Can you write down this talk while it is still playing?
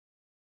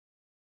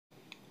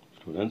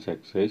Students,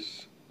 exercise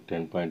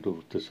 10.2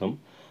 fifth sum.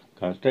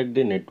 Construct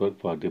the network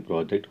for the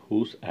project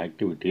whose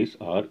activities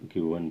are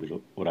given below.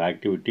 ஒரு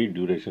activity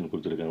duration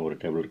கொடுத்துருக்காங்க ஒரு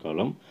table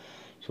column.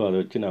 So அதை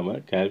வச்சு நம்ம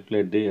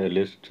calculate the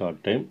earliest start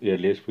time,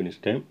 earliest finish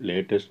time,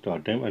 latest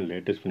start time and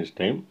latest finish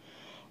time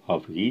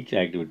of each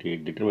activity.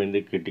 Determine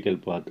the critical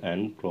path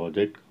and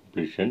project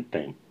completion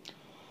time.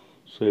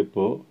 So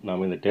இப்போது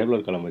நாம் இந்த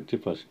டேபிளர் காலம் வச்சு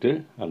ஃபஸ்ட்டு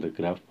அந்த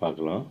graph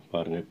பார்க்கலாம்.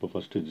 பாருங்கள், இப்போ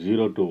ஃபஸ்ட்டு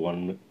 0 to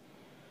 1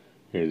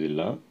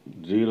 எழுதிடலாம்.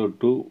 0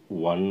 to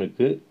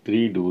 1க்கு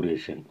 3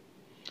 டியூரேஷன்.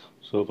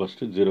 ஸோ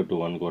ஃபஸ்ட்டு 0 to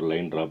 1க்கு ஒரு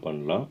லைன் ட்ரா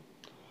பண்ணலாம்.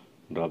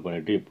 ட்ரா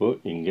பண்ணிவிட்டு இப்போது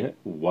இங்கே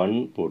 1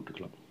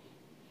 போட்டுக்கலாம்.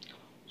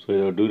 ஸோ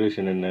இதோட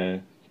டியூரேஷன் என்ன?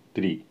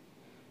 3.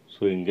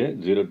 ஸோ இங்கே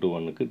 0 to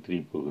 1க்கு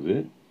 3 போகுது.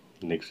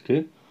 Next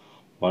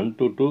 1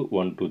 to 2,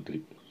 1 to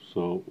 3.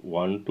 So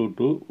 1 to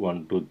 2,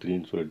 1 to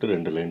 3ன்னு சொல்லிட்டு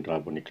 2 லைன் ட்ரா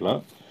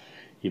பண்ணிக்கலாம்.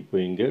 இப்போ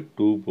இங்கே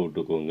 2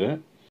 போட்டுக்கோங்க.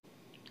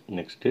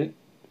 Next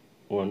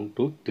 1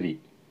 to 3.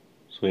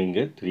 ஸோ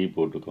இங்கே 3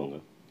 போட்டுக்கோங்க.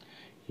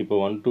 இப்போ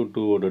 1 to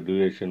 2ஓட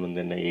டியூரேஷன் வந்து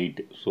என்ன?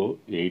 8. ஸோ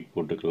 8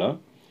 போட்டுக்கலாம்.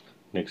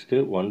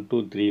 Next 1 to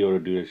 3ஓட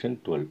duration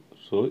 12.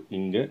 ஸோ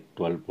இங்கே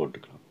 12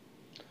 போட்டுக்கலாம்.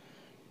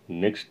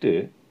 Next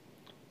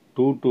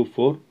 2 to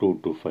 4, 2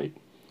 to 5.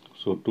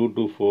 So 2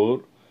 to 4,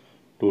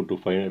 2 to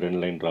 5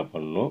 2 line draw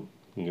பண்ணணும்.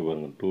 இங்கே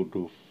பாருங்கள், 2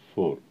 to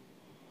 4.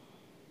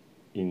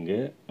 இங்கே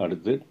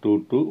அடுத்து 2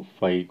 to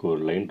 5க்கு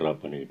ஒரு லைன் ட்ரா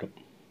பண்ணிக்கிட்டோம்.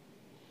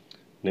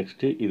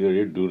 நெக்ஸ்ட்டு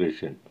இதோடைய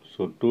டியூரேஷன்.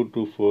 ஸோ 2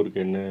 to 4க்கு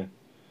என்ன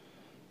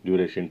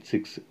டியூரேஷன்?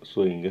 6. ஸோ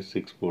இங்கே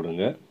 6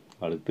 போடுங்க.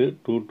 அடுத்து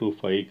 2 to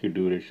 5க்கு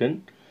டியூரேஷன்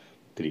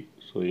 3.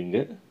 ஸோ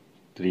இங்கே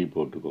 3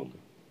 போட்டுக்கோங்க.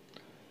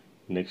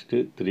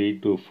 Next 3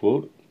 to 4,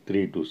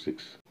 3 to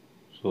 6.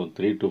 So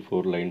 3 to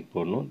 4 line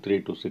போடணும்.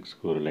 3 to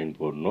 6க்கு ஒரு லைன்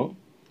போடணும்.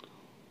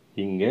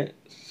 இங்கே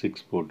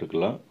 6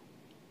 போட்டுக்கலாம்.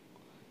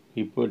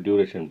 இப்போ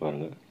டியூரேஷன்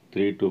பாருங்கள்,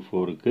 3 to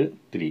 4க்கு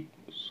 3.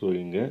 ஸோ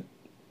இங்கே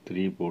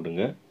 3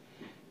 போடுங்க.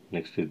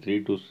 Next 3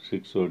 to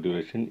 6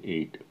 duration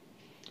 8.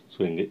 ஸோ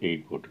இங்கே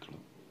 8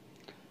 போட்டுக்கலாம்.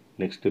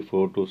 Next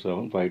 4 to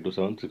 7, 5 to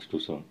 7, 6 to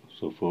 7.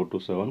 So 4 to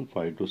 7,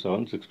 5 to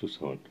 7, 6 to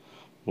 7.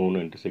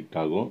 3 intersect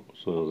ஆகும்.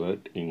 ஸோ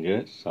தட் இங்கே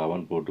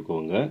 7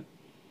 போட்டுக்கோங்க.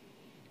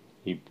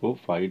 இப்போது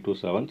 5 to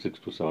 7,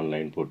 6 to 7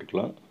 லைன்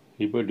போட்டுக்கலாம்.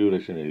 இப்போ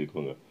டியூரேஷன்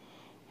எழுதிக்கோங்க.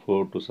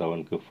 4 to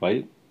 7க்கு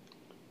 5,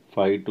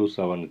 5 to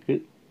 7க்கு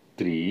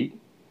 3,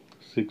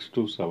 6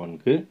 to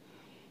 7க்கு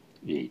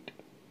 8.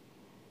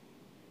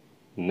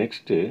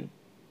 Next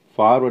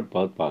forward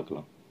பாத்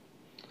பார்க்கலாம்.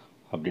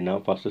 அப்படின்னா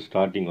ஃபஸ்ட்டு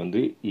ஸ்டார்டிங்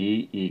வந்து E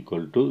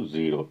ஈக்குவல் டு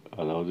 0,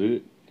 அதாவது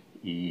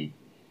E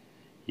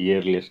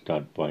இயர்லியஸ்ட்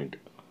ஸ்டார்ட் பாயிண்ட்.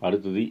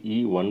 அடுத்தது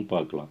E1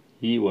 பார்க்கலாம்.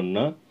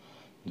 E1னா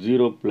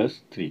 0 +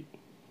 3,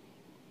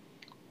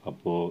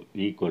 அப்போது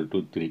equal to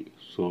 3.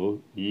 So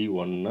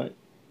E1னா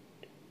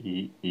E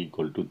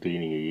equal to 3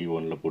 நீங்கள்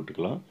E1ல்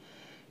போட்டுக்கலாம்.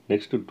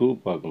 நெக்ஸ்ட்டு 2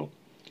 பார்க்கணும்.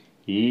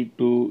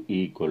 E2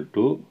 ஈக்குவல்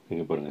டு,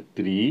 இங்கே பாருங்கள்,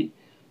 3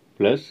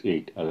 +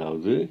 8,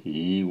 அதாவது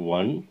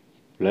E1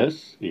 +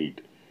 8.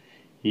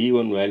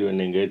 E1 வேல்யூ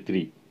என்னங்க?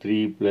 3.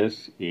 3 +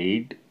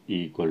 8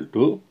 ஈக்குவல்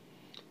டு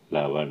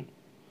 11.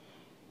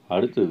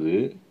 அடுத்தது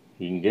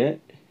இங்கே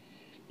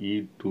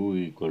E2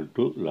 equal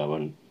to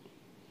 11.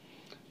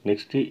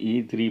 Next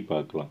E3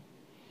 பார்க்கலாம்.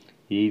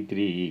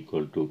 E3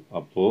 ஈக்குவல் டு,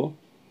 அப்போது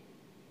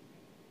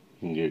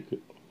இங்கே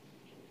இருக்குது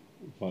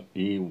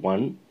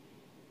E1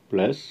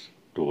 +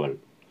 12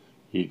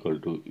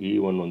 ஈக்குவல் டு,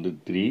 E1 வந்து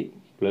 3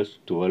 +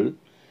 12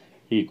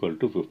 ஈக்குவல்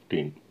டு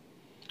 15.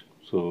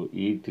 ஸோ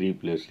E3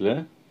 ப்ளஸில்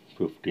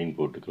 15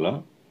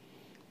 போட்டுக்கலாம்.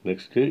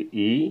 Next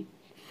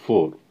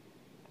E4.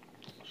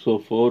 ஸோ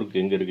 4க்கு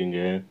எங்கே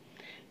இருக்குங்க?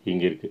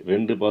 இங்கே இருக்குது.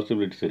 2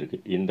 பாசிபிலிட்டிஸ்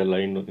இருக்குது. இந்த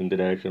லைன், இந்த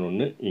டைரக்ஷன்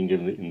ஒன்று,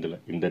 இங்கேருந்து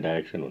இந்த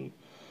டைரக்ஷன் ஒன்று.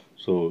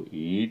 ஸோ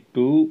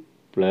E2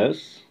 +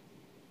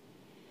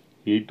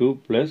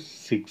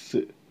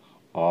 6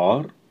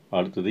 ஆர்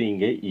அடுத்தது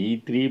இங்கே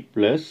E3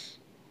 +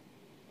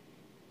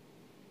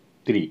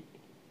 3.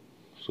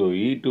 ஸோ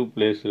E2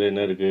 ப்ளேஸில்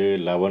என்ன இருக்குது?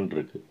 11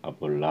 இருக்குது.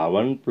 அப்போ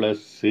 11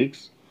 +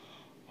 6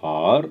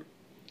 ஆர்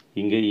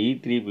இங்கே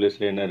E3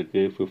 ப்ளேஸில் என்ன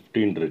இருக்குது?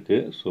 15 இருக்குது.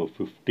 So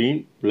 15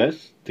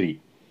 + 3.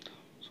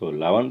 So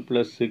 11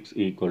 + 6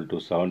 equal to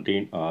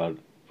 17 R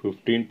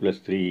 15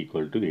 + 3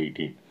 equal to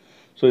 18.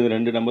 So இந்த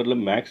 2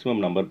 நம்பரில்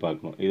மேக்ஸிமம் நம்பர்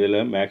பார்க்கணும். இதில்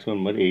மேக்ஸிமம்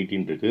நம்பர்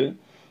 18 இருக்குது.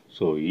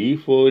 So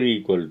E4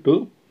 equal to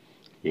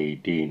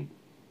 18.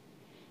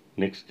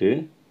 Next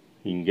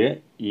இங்கே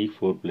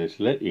E4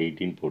 ப்ளேஸில்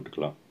 18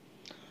 போட்டுக்கலாம்.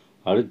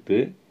 அடுத்து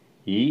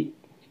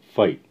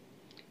E5.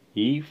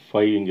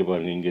 E5 இங்கே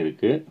பாருங்கள், இங்கே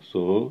இருக்குது.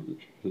 ஸோ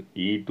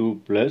E2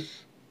 +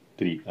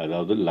 3,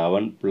 அதாவது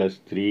 11 +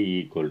 3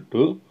 ஈக்குவல்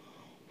டு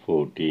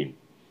 14.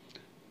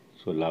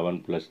 ஸோ 11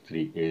 +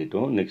 3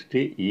 எழுதிட்டோம். Next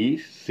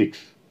E6.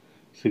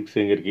 6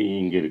 எங்கே இருக்குது?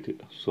 இங்கே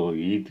இருக்குது. ஸோ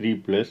E3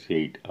 +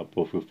 8,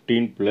 அப்போது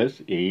 15 +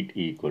 8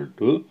 ஈக்குவல்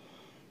டு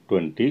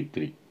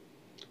 23.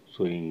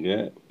 ஸோ இங்கே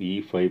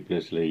E5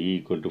 ப்ளஸில் E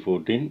equal to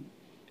 14,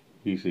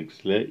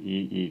 E6ல் E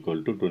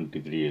equal to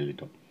 23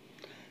 எழுதிட்டோம்.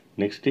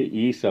 Next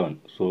E7.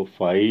 ஸோ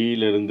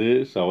 5லேருந்து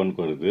 7க்கு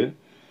வருது.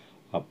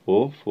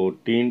 அப்போது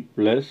 14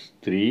 +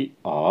 3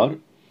 ஆர்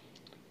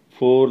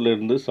 4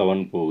 இருந்து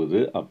 7 போகுது.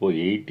 அப்போ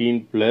 18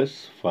 plus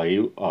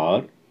 5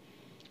 ஆர்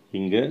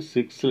இங்க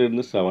 6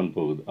 இருந்து 7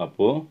 போகுது.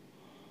 அப்போ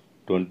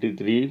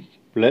 23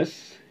 plus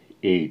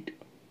 8.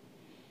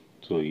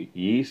 So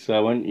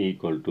E7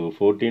 equal to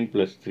 14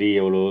 plus 3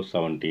 எவ்வளோ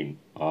 17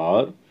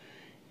 or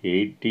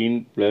 18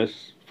 plus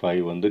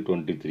 5 வந்து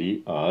 23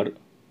 or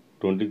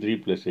 23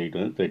 plus 8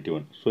 வந்து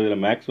 31. So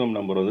இதில் maximum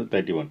number வந்து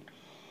 31.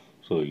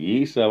 So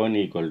E7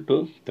 equal to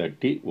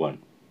 31.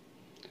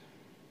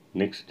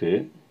 Next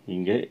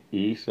இங்கே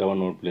E7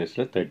 ஒரு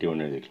placeல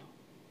 31 எழுதிக்கலாம்.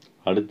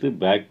 அடுத்து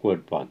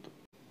backward path.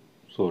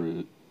 So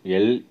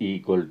L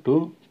equal to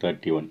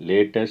 31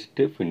 latest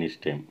finish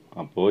time.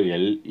 அப்போ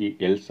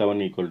L7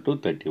 equal to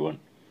 31.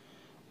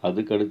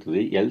 அதுக்கு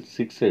அடுத்தது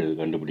L6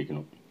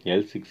 கண்டுபிடிக்கணும்.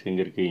 L6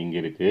 எங்க இருக்கு இங்க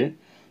இருக்கு.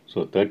 ஸோ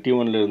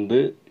 31ல இருந்து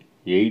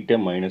 8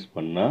 மைனஸ்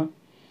பண்ணால்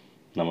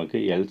நமக்கு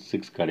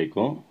L6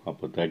 கிடைக்கும்.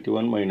 அப்போ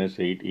 31 minus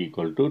 8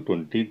 equal to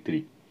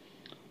 23.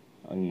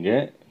 அங்கே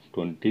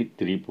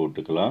 23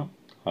 போட்டுக்கலாம்.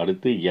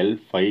 அடுத்து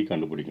L5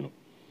 கண்டுபிடிக்கணும்.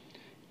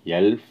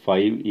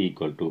 L5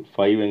 equal to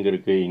 5 எங்க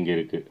இருக்கு இங்க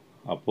இருக்கு.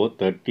 அப்போ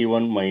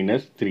 31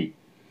 minus 3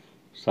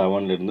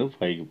 7ல இருந்து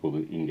 5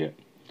 போகுது இங்க.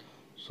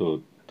 So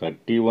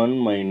 31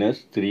 minus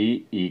 3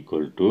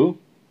 equal to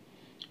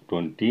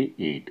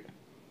 28.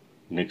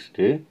 Next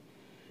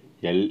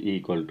L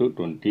equal to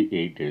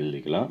 28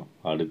 எழுதிக்கலாம்.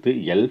 அடுத்து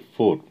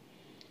L4.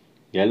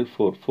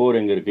 L4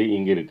 4 எங்க இருக்கு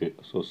இங்க இருக்கு.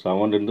 ஸோ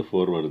 7ல இருந்து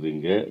 4 வருது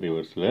இங்க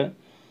ரிவர்ஸ்ல.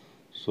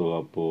 ஸோ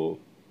அப்போ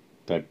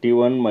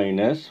 31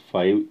 minus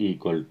 5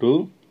 equal to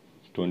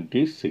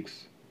 26.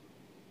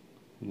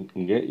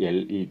 இங்க L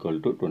equal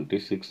to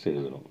 26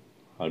 எழுதணும்.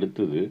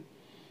 அடுத்தது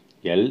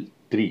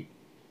L3.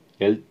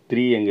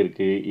 L3 எங்க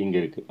இருக்கு இங்க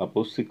இருக்கு. அப்போ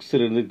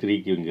 6ல இருந்து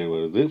 3க்கு இங்க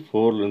வருது.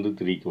 4ல இருந்து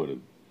 3க்கு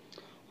வருது.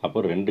 அப்போ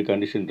ரெண்டு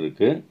கண்டிஷன்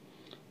இருக்கு.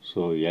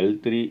 So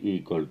L3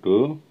 equal to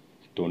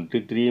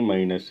 23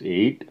 minus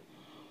 8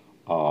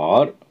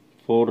 or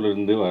 4ல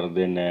இருந்து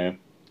வருது என்ன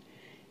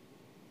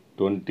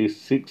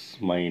 26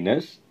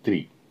 minus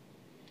 3.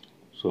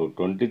 ஸோ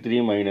 23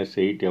 minus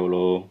 8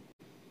 எவ்வளோ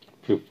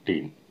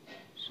 15.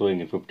 ஸோ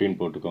இங்கே 15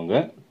 போட்டுக்கோங்க.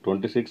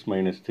 26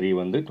 minus 3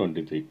 வந்து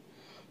 23.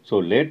 ஸோ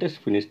லேட்டஸ்ட்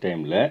ஃபினிஷ்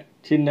டைமில்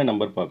சின்ன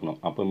நம்பர் பார்க்கணும்.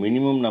 அப்போ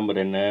மினிமம் நம்பர்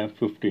என்ன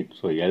 15.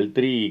 So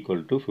L3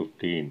 equal to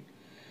 15.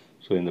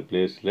 So இந்த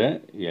பிளேஸில்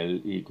L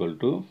equal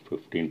to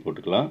 15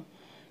 போட்டுக்கலாம்.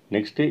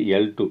 Next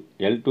L2.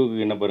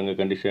 L2க்கு என்ன பாருங்கள்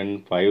கண்டிஷன்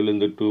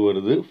 5லேருந்து 2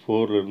 வருது.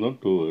 4லேருந்தும்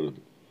 2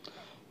 வருது.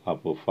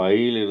 அப்போது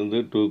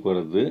 5லேருந்து 2க்கு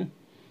வருது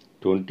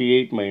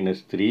 28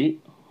 minus 3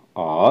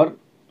 ஆர்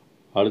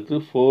அடுத்து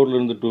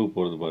 4லேருந்து 2க்கு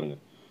போகிறது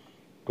பாருங்கள்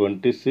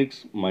 26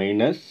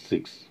 minus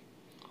 6.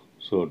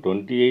 ஸோ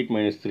 28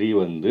 minus 3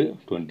 வந்து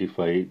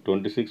 25.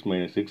 26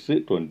 minus 6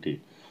 20.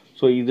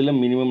 ஸோ இதில்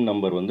மினிமம்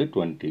நம்பர் வந்து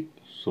 20.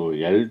 So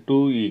L2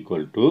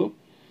 equal to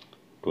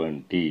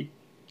 20.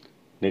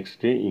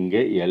 Next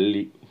இங்கே L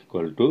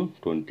equal to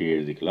 20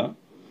 எழுதிக்கலாம்.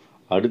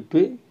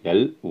 அடுத்து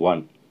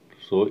L1.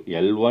 So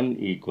L1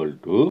 equal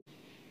to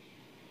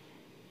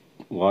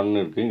 1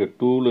 இருக்குது. இங்கே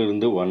 2ல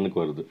இருந்து 1க்கு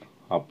வருது.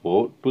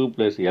 அப்போது 2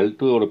 ப்ளஸ்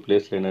L2ஓட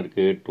பிளேஸில் என்ன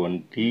இருக்குது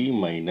 20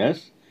 minus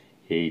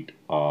 8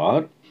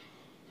 ஆர்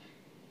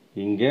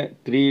இங்கே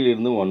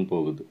 3லிருந்து 1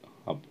 போகுது.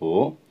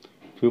 அப்போது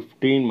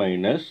 15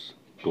 minus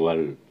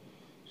 12.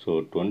 ஸோ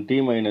 20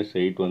 minus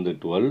 8 வந்து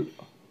 12.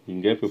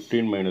 இங்கே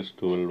 15 minus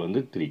 12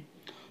 வந்து 3.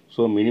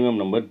 So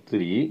minimum number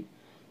 3.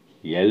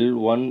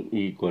 L1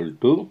 equal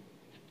to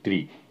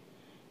 3.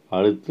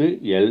 அடுத்து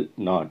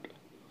L0.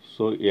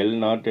 ஸோ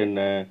L0 என்ன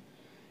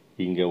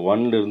இங்கே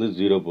 1லிருந்து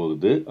 0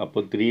 போகுது. அப்போ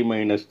 3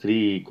 minus 3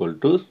 equal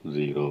to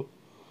 0.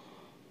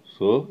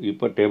 ஸோ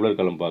இப்போ டேபிளர்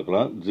காலம்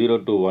பார்க்கலாம். 0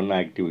 to 1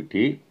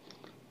 activity.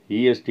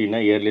 ESTனா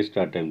yearly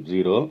start time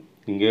 0.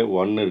 இங்கே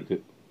 1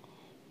 இருக்குது.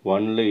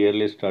 1ல்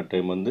இயர்லி ஸ்டார்ட்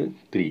டைம் வந்து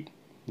 3.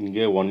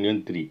 இங்கே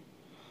 1யும் 3.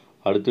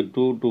 அடுத்து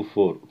 2 to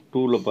 4.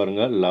 2ல்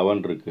பாருங்கள்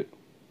 11 இருக்குது.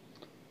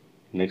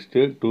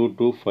 Next 2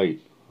 to 5.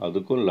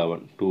 அதுக்கும்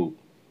 11 2.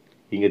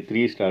 இங்கே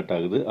 3 ஸ்டார்ட்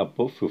ஆகுது.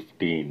 அப்போது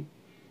 15.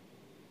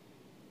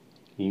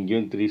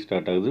 இங்கேயும் 3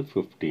 ஸ்டார்ட் ஆகுது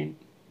 15.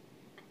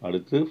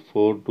 அடுத்து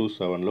 4 to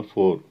 7ல்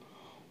 4.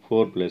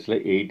 4 பிளேஸில்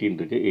 18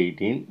 இருக்குது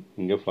 18.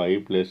 இங்கே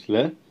 5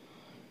 பிளேஸில்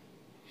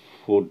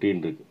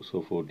 14 இருக்குது. ஸோ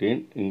 14.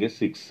 இங்கே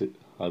 6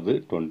 அது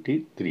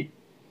 23.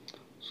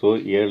 ஸோ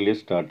இயர்லி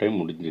ஸ்டார்ட் டைம்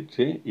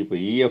முடிஞ்சிடுச்சு. இப்போ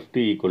EFT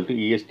equal to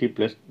EST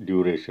plus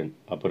duration.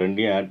 அப்போ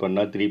ரெண்டையும் ஆட்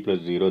பண்ணால் 3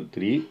 + 0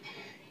 3.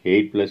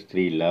 8 +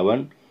 3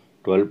 11.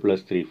 12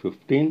 + 3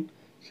 15.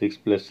 6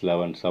 +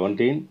 11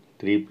 17.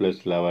 3 +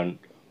 11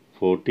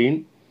 14.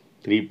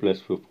 3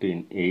 +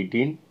 15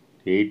 18.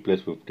 8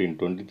 + 15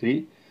 23.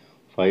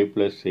 5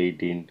 +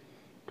 18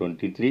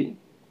 23.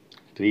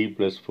 3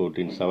 +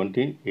 14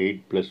 17.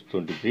 8 +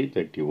 23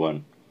 31.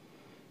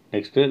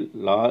 Next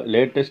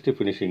latest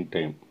finishing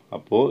time.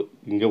 அப்போது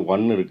இங்கே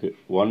 1 இருக்குது.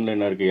 1ல்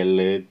என்ன இருக்குது L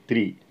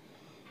 3.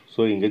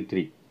 ஸோ இங்கே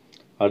 3.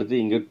 அடுத்து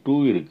இங்கே 2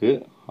 இருக்குது.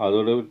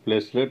 அதோட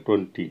பிளேஸில்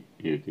 20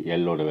 இருக்குது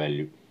Lோட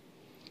வேல்யூ.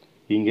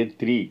 இங்கே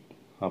 3.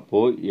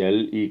 அப்போது L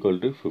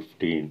ஈக்குவல் டு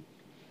 15.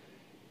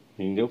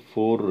 இங்கே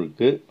 4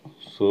 இருக்குது.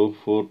 ஸோ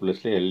 4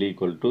 ப்ளஸில் L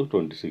ஈக்குவல் டு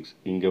 26.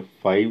 இங்கே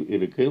 5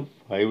 இருக்குது.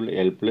 5ல்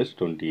L ப்ளஸ்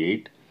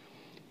 28.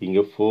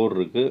 இங்கே 4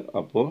 இருக்குது.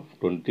 அப்போது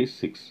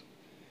 26.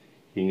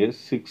 இங்கே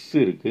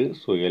 6 இருக்குது.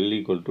 So L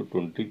equal to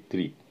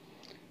 23.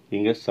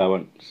 இங்கே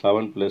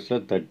 7 ப்ளஸில்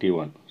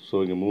 31. ஸோ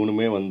இங்கே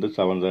மூணுமே வந்து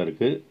 7 தான்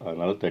இருக்குது.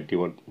 அதனால்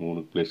 31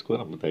 3 ப்ளஸ்க்கு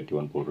நம்ம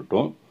 31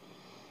 போட்டுட்டோம்.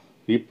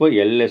 இப்போ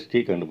LST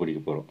கண்டுபிடிக்க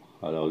போகிறோம்.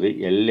 அதாவது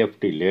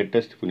LFT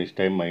latest finish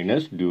time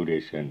minus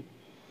duration.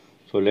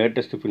 So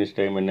latest finish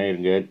time என்ன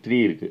இங்கே 3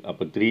 இருக்குது.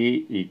 அப்போ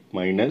 3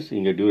 மைனஸ்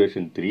இங்கே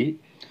டியூரேஷன் 3.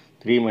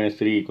 3 minus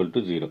 3 equal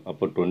to 0.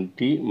 அப்போ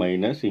 20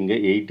 minus இங்கே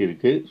 8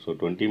 இருக்குது. So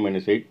 20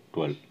 minus 8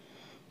 12.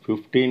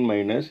 15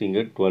 minus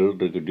இங்கே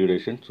 12 இருக்குது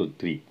டியூரேஷன். ஸோ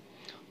 3.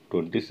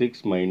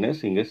 26 minus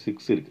இங்கே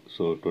 6 இருக்குது.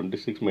 So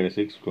 26 minus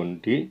 6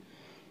 20.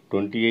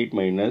 28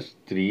 minus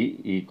 3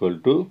 equal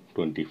to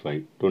 25.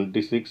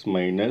 26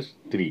 minus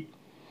 3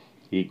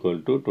 equal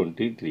to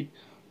 23.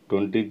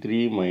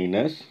 23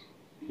 minus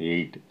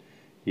 8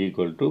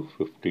 equal to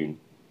 15.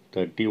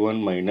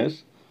 31 minus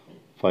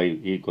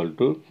 5 equal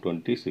to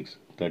 26.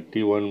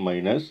 31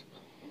 minus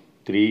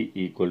 3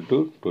 equal to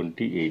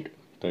 28.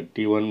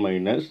 31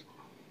 minus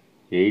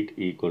 8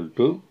 equal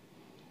to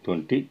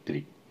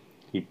 23.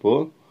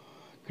 இப்போது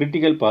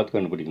critical path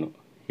கண்டுபிடிக்கணும்.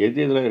 எது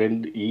இதில்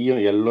ரெண்டு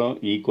ஈயும் எல்லும்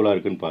ஈக்குவலாக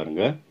இருக்குன்னு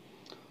பாருங்கள்.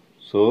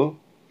 ஸோ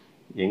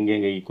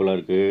எங்கெங்கே ஈக்குவலாக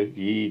இருக்குது?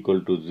 இ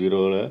equal to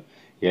 0ல்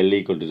L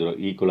equal to 0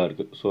 ஈக்குவலாக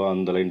இருக்குது. ஸோ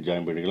அந்த லைன்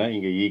ஜாயின் பண்ணிக்கலாம்.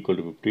 இங்கே இ equal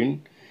to 15,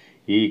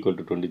 E equal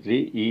to 23,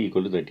 E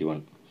equal to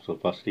 31. So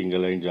first இங்கே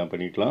லைன் ஜாயின்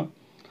பண்ணிக்கலாம்.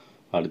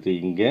 அடுத்து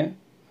இங்கே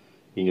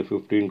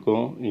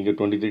 15க்கும் இங்கே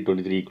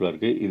 23 ஈக்குவலாக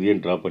இருக்குது.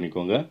 இதையும் ட்ரா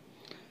பண்ணிக்கோங்க.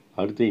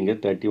 அடுத்து இங்கே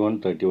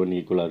 31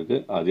 ஈக்குவலாக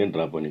இருக்குது. அதையும்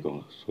ட்ரா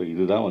பண்ணிக்கோங்க. ஸோ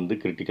இதுதான் வந்து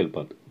critical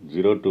path.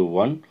 0 to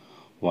 1,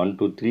 1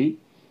 to 3,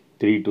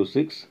 3 to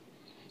 6,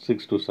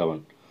 6 to 7.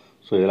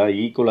 So இதெல்லாம்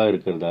ஈக்குவலாக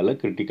இருக்கிறதால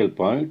கிரிட்டிக்கல்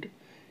பாயிண்ட்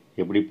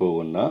எப்படி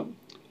போகும்னா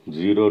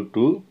 0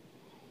 to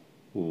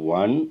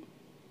 1,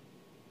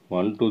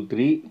 1 to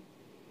 3,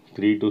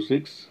 3 to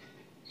 6,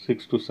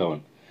 6 to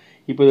 7.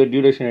 இப்போ இந்த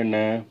டியூரேஷன் என்ன?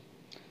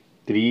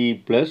 3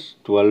 plus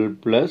 12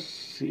 plus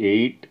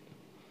 8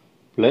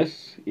 plus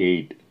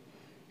 8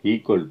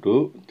 equal to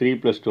 3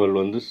 plus 12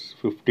 வந்து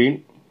 15,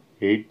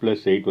 8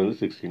 plus 8 வந்து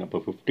 16. அப்போ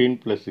 15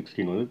 plus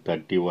 16 வந்து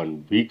 31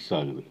 weeks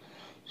ஆகுது.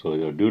 ஸோ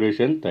இதோட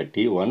டியூரேஷன்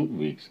 31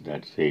 weeks.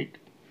 That's it.